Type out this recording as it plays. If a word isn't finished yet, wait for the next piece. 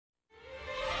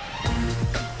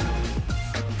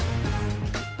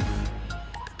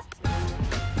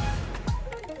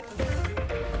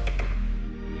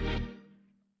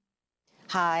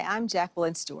Hi, I'm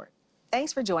Jacqueline Stewart.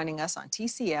 Thanks for joining us on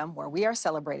TCM, where we are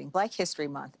celebrating Black History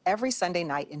Month every Sunday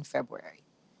night in February.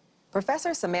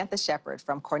 Professor Samantha Shepard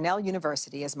from Cornell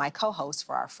University is my co-host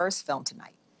for our first film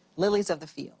tonight, Lilies of the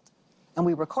Field. And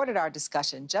we recorded our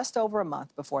discussion just over a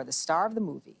month before the star of the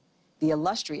movie, the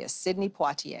illustrious Sidney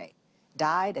Poitier,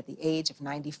 died at the age of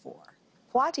 94.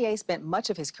 Poitier spent much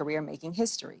of his career making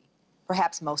history,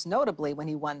 perhaps most notably when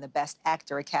he won the Best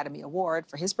Actor Academy Award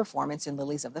for his performance in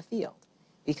Lilies of the Field,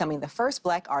 becoming the first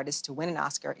Black artist to win an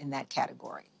Oscar in that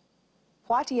category.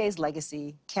 Poitier's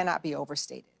legacy cannot be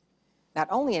overstated, not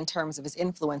only in terms of his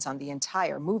influence on the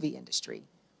entire movie industry,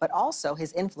 but also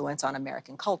his influence on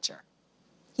American culture.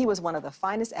 He was one of the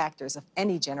finest actors of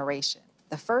any generation,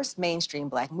 the first mainstream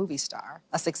Black movie star,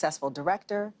 a successful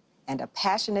director, and a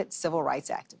passionate civil rights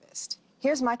activist.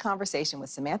 Here's my conversation with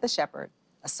Samantha Shepard,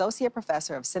 Associate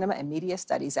Professor of Cinema and Media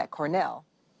Studies at Cornell,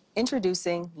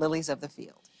 introducing Lilies of the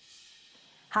Field.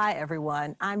 Hi,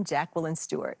 everyone. I'm Jacqueline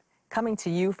Stewart, coming to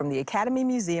you from the Academy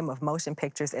Museum of Motion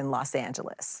Pictures in Los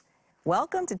Angeles.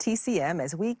 Welcome to TCM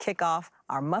as we kick off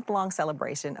our month-long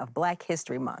celebration of Black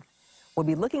History Month. We'll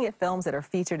be looking at films that are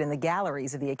featured in the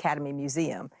galleries of the Academy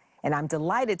Museum, and I'm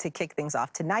delighted to kick things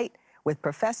off tonight with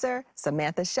Professor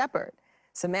Samantha Shepard.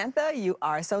 Samantha, you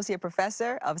are Associate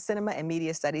Professor of Cinema and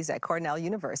Media Studies at Cornell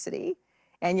University,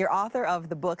 and you're author of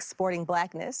the book Sporting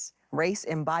Blackness, Race,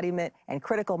 Embodiment, and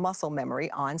Critical Muscle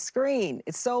Memory on Screen.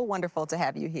 It's so wonderful to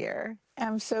have you here.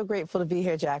 I'm so grateful to be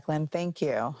here, Jacqueline. Thank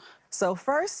you. So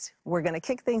first, we're going to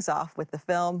kick things off with the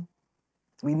film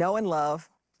we know and love,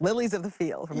 Lilies of the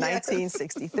Field from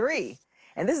 1963.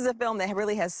 And this is a film that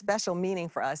really has special meaning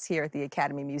for us here at the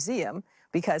Academy Museum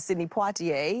because Sidney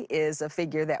Poitier is a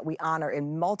figure that we honor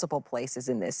in multiple places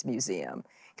in this museum.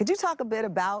 Could you talk a bit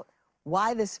about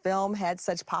why this film had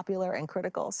such popular and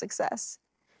critical success?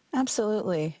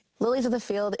 Absolutely. Lilies of the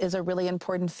Field is a really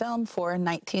important film for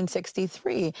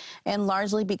 1963, and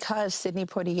largely because Sidney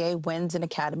Poitier wins an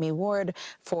Academy Award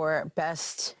for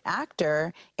Best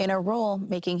Actor in a role,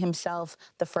 making himself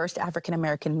the first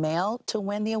African-American male to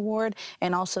win the award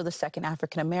and also the second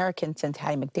African-American since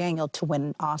Hattie McDaniel to win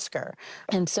an Oscar.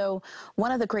 And so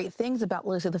one of the great things about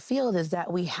Lilies of the Field is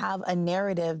that we have a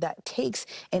narrative that takes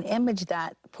an image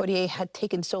that Poitier had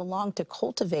taken so long to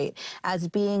cultivate as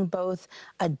being both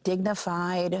a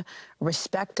dignified,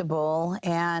 respectable,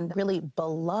 and really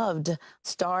beloved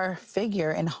star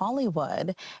figure in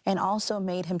Hollywood, and also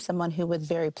made him someone who was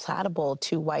very palatable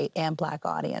to white and Black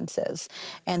audiences.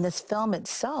 And this film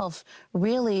itself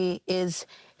really is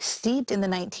steeped in the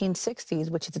 1960s,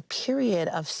 which is a period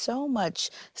of so much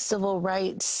civil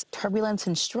rights turbulence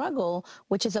and struggle,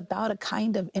 which is about a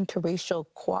kind of interracial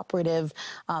cooperative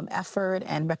effort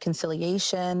and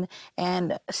reconciliation.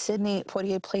 And Sidney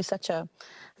Poitier plays such a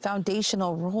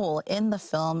foundational role in the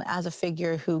film as a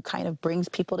figure who kind of brings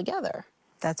people together.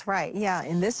 That's right. Yeah,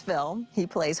 in this film, he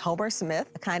plays Homer Smith,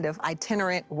 a kind of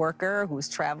itinerant worker who's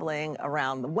traveling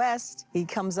around the West. He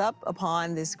comes up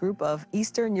upon this group of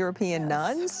Eastern European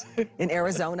nuns in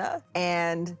Arizona,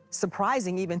 and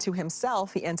surprising even to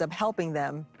himself, he ends up helping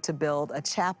them to build a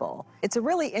chapel. It's a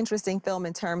really interesting film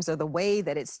in terms of the way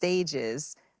that it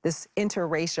stages this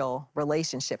interracial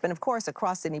relationship. And of course,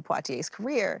 across Sidney Poitier's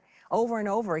career, over and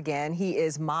over again, he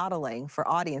is modeling for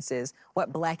audiences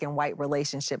what Black and white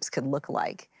relationships could look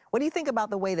like. What do you think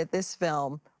about the way that this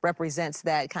film represents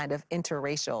that kind of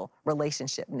interracial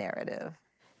relationship narrative?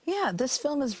 Yeah, this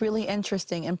film is really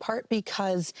interesting, in part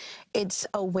because it's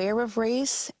aware of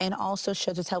race and also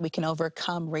shows us how we can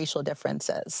overcome racial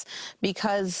differences.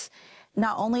 Because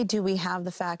not only do we have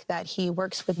the fact that he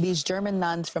works with these German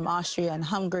nuns from Austria and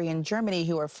Hungary and Germany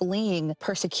who are fleeing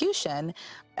persecution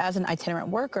as an itinerant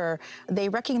worker, they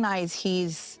recognize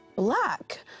he's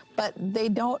Black, but they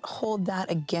don't hold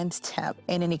that against him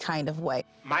in any kind of way.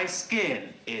 My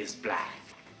skin is black.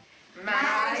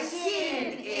 My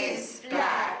skin is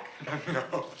black.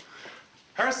 No.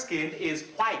 Her skin is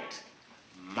white.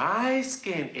 My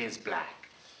skin is black.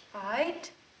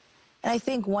 White? And I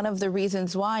think one of the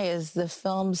reasons why is the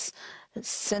film's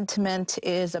sentiment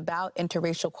is about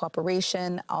interracial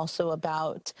cooperation, also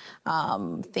about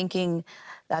thinking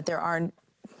that there are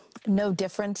no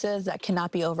differences that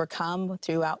cannot be overcome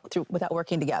without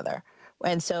working together.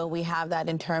 And so we have that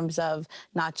in terms of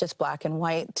not just Black and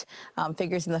white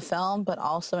figures in the film, but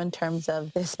also in terms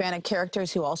of the Hispanic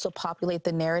characters who also populate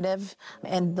the narrative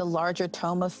and the larger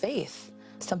tome of faith.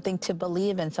 something to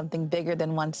believe in, something bigger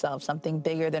than oneself, something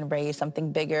bigger than race,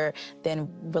 something bigger than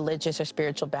religious or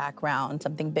spiritual background,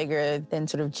 something bigger than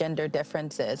sort of gender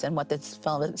differences. And what this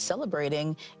film is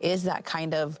celebrating is that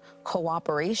kind of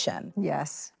cooperation.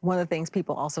 Yes. One of the things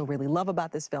people also really love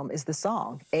about this film is the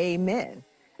song, Amen,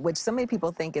 which so many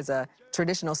people think is a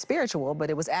traditional spiritual, but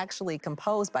it was actually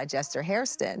composed by Chester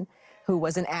Hairston, who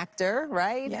was an actor,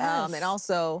 right? Yes. And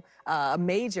also a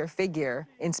major figure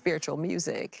in spiritual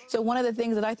music. So one of the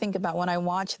things that I think about when I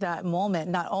watch that moment,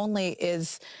 not only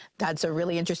is that's a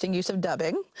really interesting use of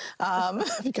dubbing,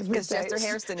 because Chester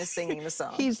Hairston is singing the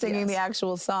song. He's singing the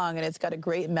actual song, and it's got a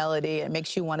great melody. It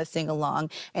makes you want to sing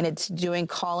along, and it's doing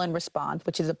call and response,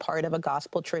 which is a part of a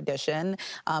gospel tradition,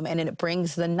 and it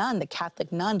brings the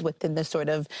Catholic nuns within this sort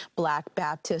of Black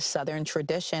Baptist Southern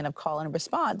tradition of call and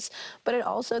response. But it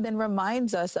also then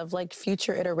reminds us of like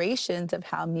future iterations of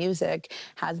how music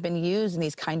has been used in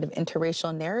these kind of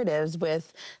interracial narratives.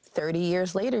 With 30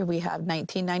 years later, we have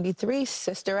 1993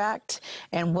 Sister Act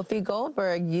and Whoopi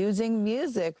Goldberg using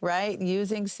music, right?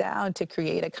 Using sound to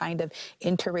create a kind of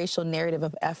interracial narrative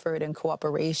of effort and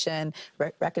cooperation,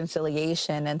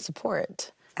 reconciliation, and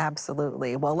support.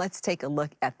 Absolutely. Well, let's take a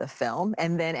look at the film.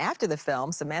 And then after the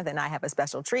film, Samantha and I have a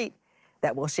special treat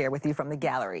that we'll share with you from the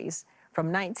galleries. From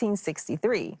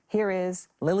 1963, here is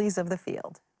Lilies of the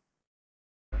Field.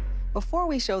 Before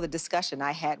we show the discussion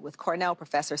I had with Cornell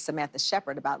professor Samantha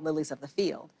Shepard about Lilies of the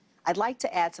Field, I'd like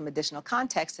to add some additional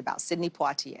context about Sidney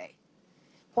Poitier.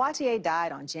 Poitier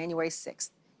died on January 6th,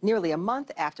 nearly a month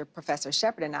after Professor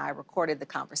Shepard and I recorded the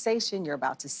conversation you're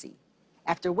about to see.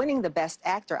 After winning the Best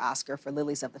Actor Oscar for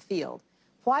Lilies of the Field,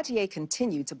 Poitier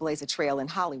continued to blaze a trail in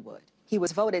Hollywood. He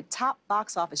was voted top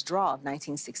box office draw of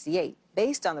 1968,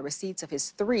 based on the receipts of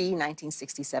his 3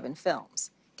 1967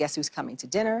 films, Guess Who's Coming to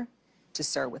Dinner, To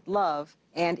Sir with Love,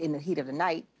 and In the Heat of the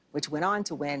Night, which went on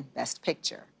to win Best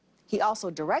Picture. He also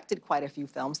directed quite a few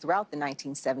films throughout the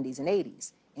 1970s and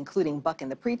 80s, including Buck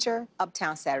and the Preacher,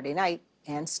 Uptown Saturday Night,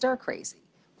 and Stir Crazy.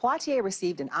 Poitier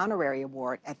received an honorary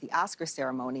award at the Oscar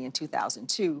ceremony in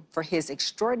 2002 for his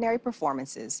extraordinary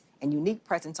performances and unique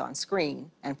presence on screen,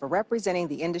 and for representing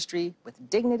the industry with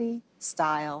dignity,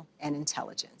 style, and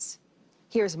intelligence.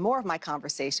 Here's more of my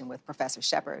conversation with Professor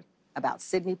Shepard about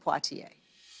Sidney Poitier.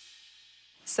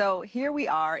 So here we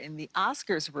are in the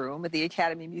Oscars room at the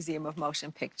Academy Museum of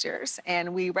Motion Pictures,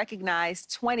 and we recognize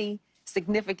 20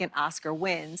 significant Oscar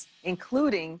wins,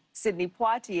 including Sidney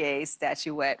Poitier's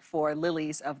statuette for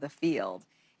Lilies of the Field.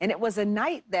 And it was a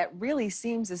night that really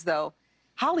seems as though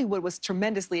Hollywood was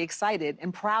tremendously excited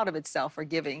and proud of itself for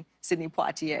giving Sidney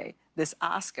Poitier this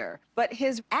Oscar. But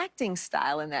his acting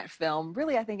style in that film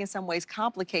really, I think, in some ways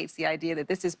complicates the idea that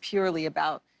this is purely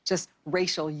about just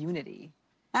racial unity.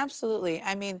 Absolutely.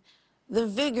 I mean, the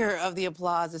vigor of the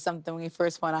applause is something we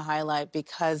first want to highlight,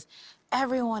 because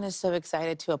everyone is so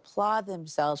excited to applaud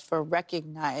themselves for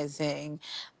recognizing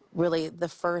really the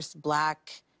first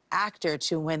Black actor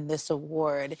to win this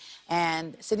award.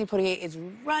 And Sidney Poitier is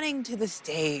running to the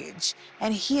stage,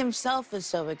 and he himself is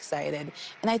so excited.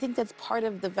 And I think that's part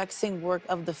of the vexing work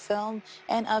of the film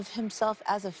and of himself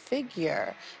as a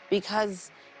figure, because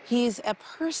he's a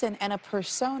person and a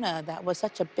persona that was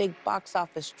such a big box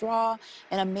office draw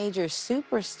and a major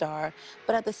superstar,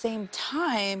 but at the same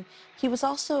time, he was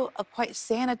also a quite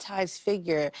sanitized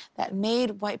figure that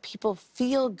made white people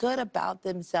feel good about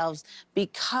themselves,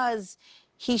 because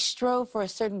he strove for a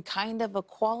certain kind of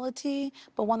equality,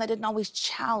 but one that didn't always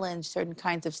challenge certain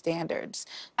kinds of standards.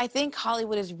 I think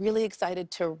Hollywood is really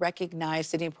excited to recognize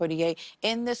Sidney Poitier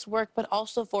in this work, but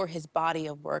also for his body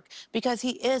of work, because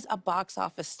he is a box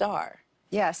office star.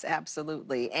 Yes,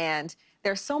 absolutely. And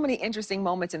there's so many interesting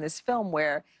moments in this film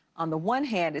where, on the one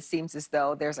hand, it seems as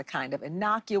though there's a kind of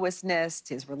innocuousness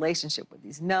to his relationship with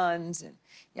these nuns,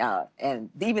 and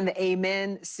even the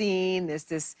Amen scene. There's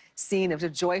this scene of the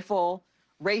joyful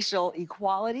racial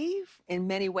equality in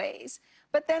many ways.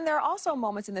 But then there are also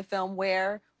moments in the film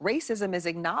where racism is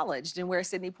acknowledged, and where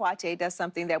Sidney Poitier does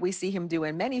something that we see him do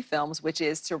in many films, which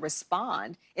is to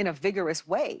respond in a vigorous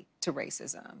way to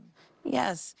racism.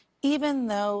 Yes. Even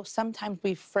though sometimes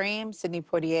we frame Sidney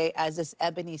Poitier as this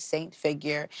ebony saint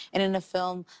figure, and in a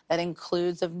film that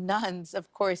includes of nuns,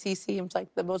 of course, he seems like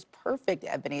the most perfect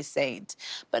ebony saint.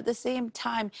 But at the same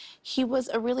time, he was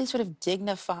a really sort of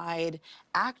dignified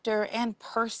actor and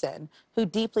person who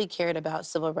deeply cared about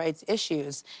civil rights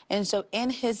issues. And so in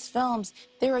his films,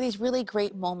 there are these really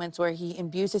great moments where he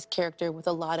imbues his character with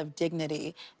a lot of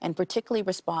dignity, and particularly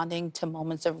responding to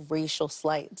moments of racial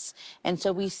slights. And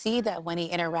so we see that when he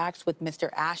interacts with Mr.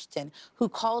 Ashton, who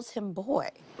calls him boy.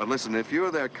 But listen, if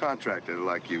you're their contractor,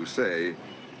 like you say,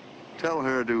 Tell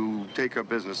her to take her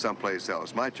business someplace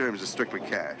else. My terms are strictly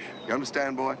cash. You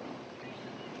understand, boy?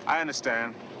 I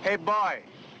understand. Hey, boy.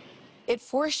 It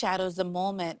foreshadows the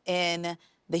moment in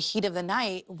The Heat of the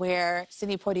Night where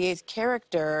Sidney Poitier's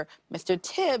character, Mr.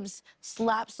 Tibbs,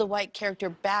 slaps the white character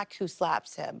back who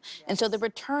slaps him. Yes. And so the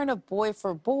return of boy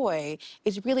for boy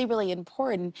is really, really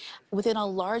important within a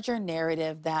larger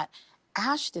narrative that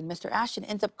Mr. Ashton,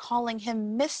 ends up calling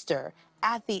him Mr.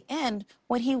 at the end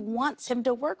when he wants him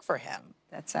to work for him.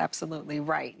 That's absolutely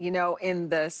right. You know, in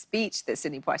the speech that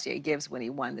Sidney Poitier gives when he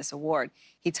won this award,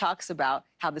 he talks about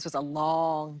how this was a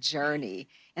long journey.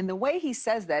 And the way he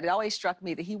says that, it always struck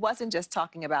me that he wasn't just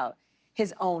talking about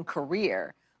his own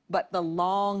career, but the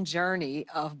long journey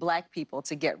of Black people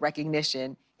to get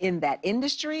recognition in that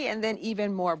industry and then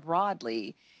even more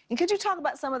broadly. And could you talk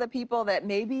about some of the people that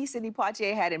maybe Sidney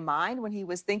Poitier had in mind when he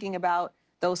was thinking about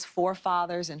those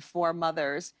forefathers and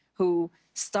foremothers who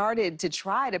started to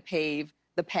try to pave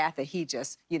the path that he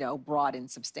just, you know,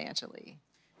 broadened substantially?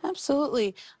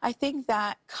 Absolutely. I think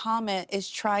that comment is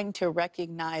trying to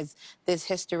recognize this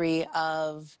history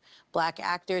of Black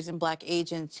actors and Black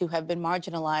agents who have been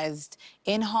marginalized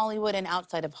in Hollywood and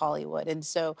outside of Hollywood. And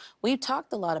so we've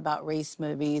talked a lot about race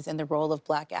movies and the role of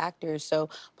Black actors. So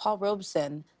Paul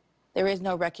Robeson, there is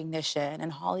no recognition,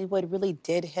 and Hollywood really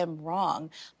did him wrong.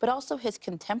 But also his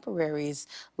contemporaries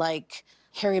like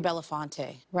Harry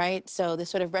Belafonte, right? So this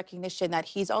sort of recognition that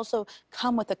he's also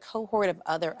come with a cohort of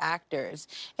other actors.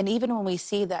 And even when we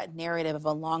see that narrative of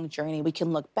a long journey, we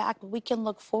can look back, but we can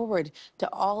look forward to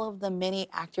all of the many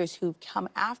actors who've come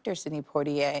after Sidney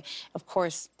Poitier. Of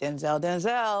course,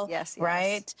 Denzel, yes,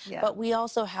 right? Yeah. But we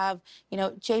also have, you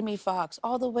know, Jamie Foxx,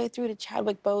 all the way through to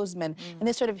Chadwick Boseman, and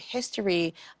this sort of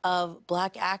history of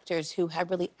Black actors who have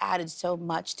really added so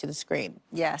much to the screen.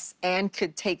 Yes, and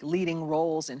could take leading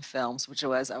roles in films, which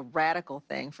was a radical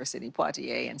thing for Sidney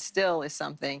Poitier and still is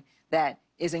something that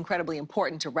is incredibly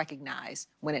important to recognize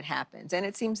when it happens. And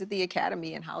it seems that the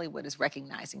Academy in Hollywood is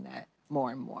recognizing that more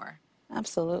and more.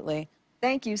 Absolutely.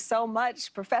 Thank you so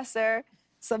much, Professor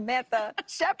Samantha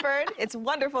Shepard. It's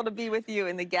wonderful to be with you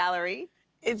in the gallery.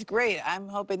 It's great. I'm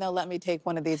hoping they'll let me take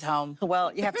one of these home.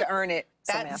 Well, you have to earn it,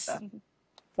 Samantha.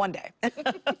 One day.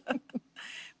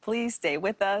 Please stay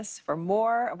with us for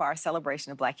more of our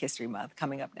celebration of Black History Month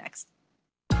coming up next.